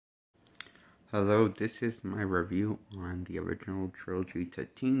Hello, this is my review on the original trilogy to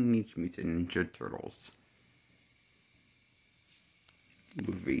Teenage Mutant Ninja Turtles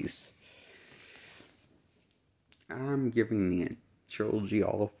movies. I'm giving the trilogy,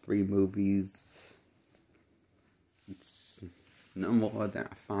 all three movies, it's no more than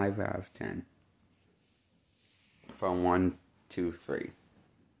a 5 out of 10. From 1, 2, 3.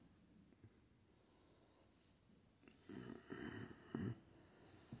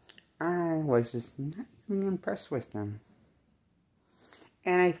 I was just not really impressed with them.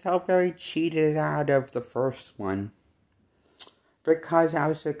 And I felt very cheated out of the first one, because I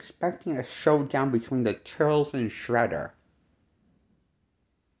was expecting a showdown between the Turtles and Shredder.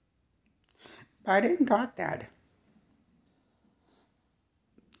 But I didn't got that.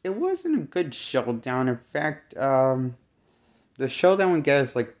 It wasn't a good showdown. In fact, the showdown we get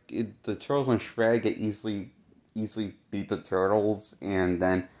is like the Turtles and Shredder get easily beat the Turtles, and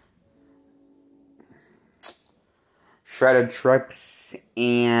then Shredder trips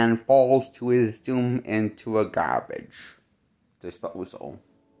and falls to his doom into a garbage disposal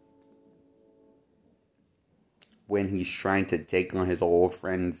when he's trying to take on his old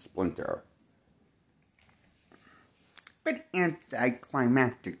friend Splinter. Bit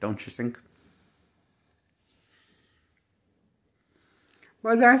anticlimactic, don't you think?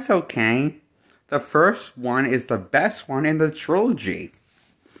 But that's okay. The first one is the best one in the trilogy.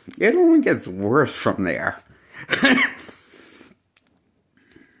 It only gets worse from there.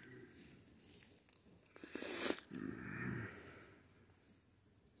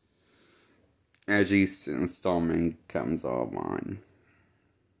 As each installment comes on.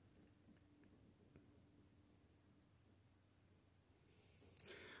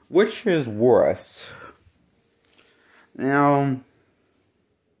 Which is worse? Now,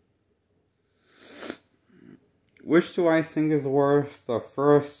 which do I think is worse? The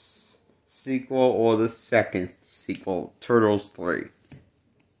first sequel or the second sequel, Turtles 3?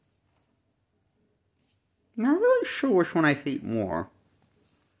 Not really sure which one I hate more.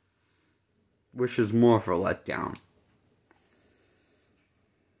 Which is more of a letdown.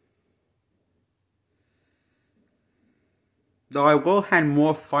 Though I will have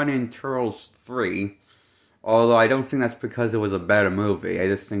more fun in Turtles 3. Although I don't think that's because it was a better movie. I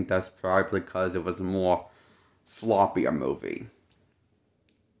just think that's probably because it was a more sloppier movie.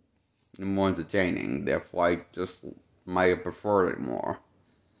 And more entertaining. Therefore, I just might have preferred it more.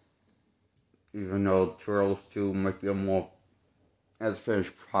 Even though Turtles 2 might be a more, as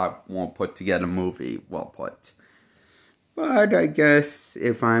finished product, more put together movie. Well put. But I guess,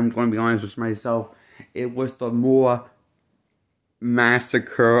 if I'm going to be honest with myself, it was the more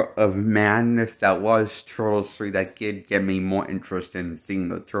massacre of madness that was Turtles 3 that did get me more interested in seeing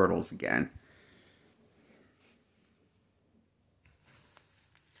the Turtles again.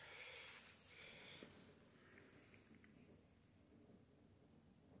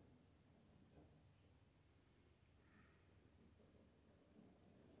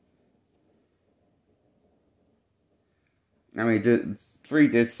 I mean, 3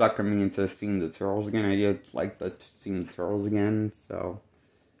 did sucker me into seeing the Turtles again. I did like seeing the Turtles again, so.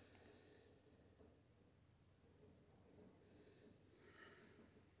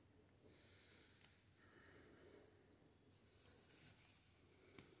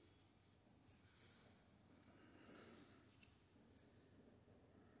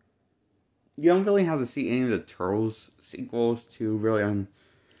 You don't really have to see any of the Turtles sequels to really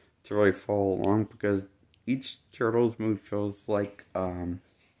follow along, because each Turtles movie feels like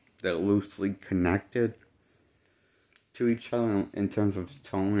they're loosely connected to each other in terms of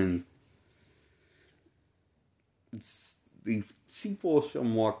tone, and the sequels feel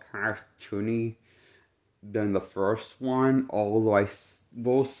more cartoony than the first one, although I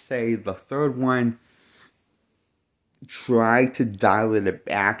will say the third one tried to dial it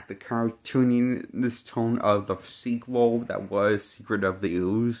back, the cartooniness tone of the sequel that was Secret of the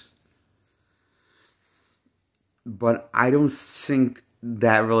Ooze. But I don't think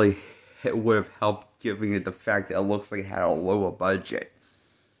that really would have helped, giving it the fact that it looks like it had a lower budget.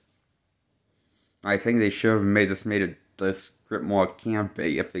 I think they should have made the script more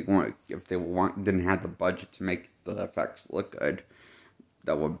campy if they didn't have the budget to make the effects look good.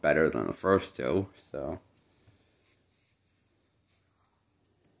 That were better than the first two, so.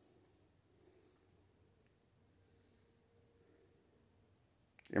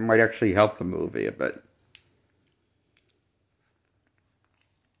 It might actually help the movie a bit.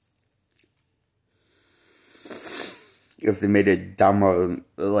 If they made it dumber,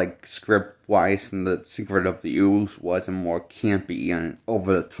 like script-wise, and the Secret of the Ooze wasn't more campy and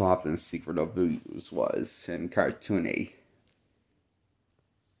over-the-top than Secret of the Ooze was, and cartoony.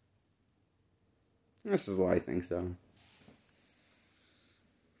 This is why I think so.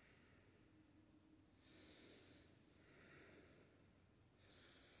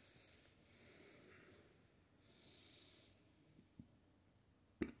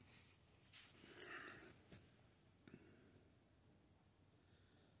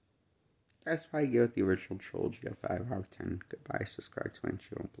 That's why I give the original trilogy a 5 out of 10. Goodbye, subscribe to my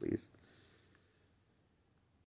channel, please.